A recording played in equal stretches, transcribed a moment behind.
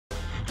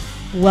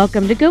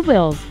Welcome to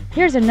Goodwill's.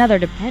 Here's another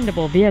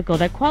dependable vehicle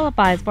that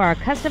qualifies for our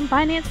custom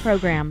finance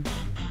program.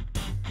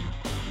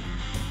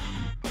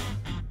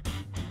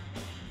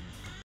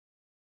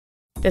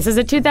 This is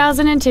a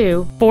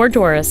 2002 Ford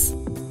Taurus.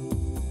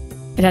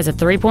 It has a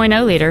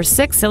 3.0-liter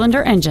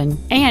six-cylinder engine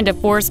and a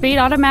 4-speed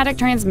automatic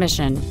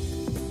transmission.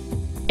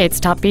 Its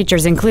top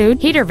features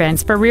include heater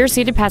vents for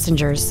rear-seated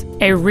passengers,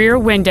 a rear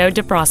window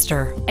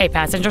defroster, a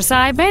passenger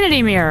side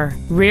vanity mirror,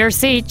 rear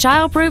seat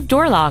child-proof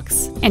door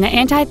locks, and an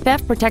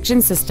anti-theft protection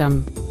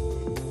system.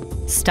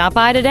 Stop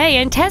by today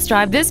and test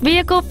drive this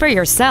vehicle for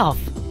yourself.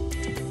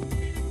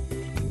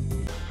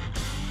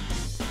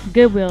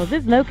 Goodwill's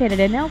is located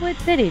in Ellwood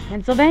City,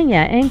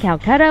 Pennsylvania, and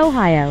Calcutta,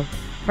 Ohio.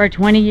 For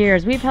 20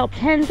 years, we've helped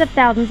tens of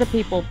thousands of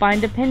people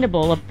find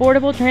dependable,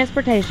 affordable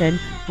transportation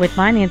with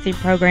financing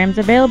programs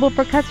available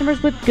for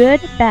customers with good,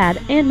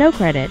 bad, and no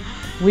credit.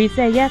 We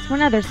say yes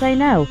when others say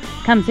no.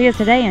 Come see us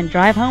today and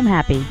drive home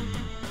happy.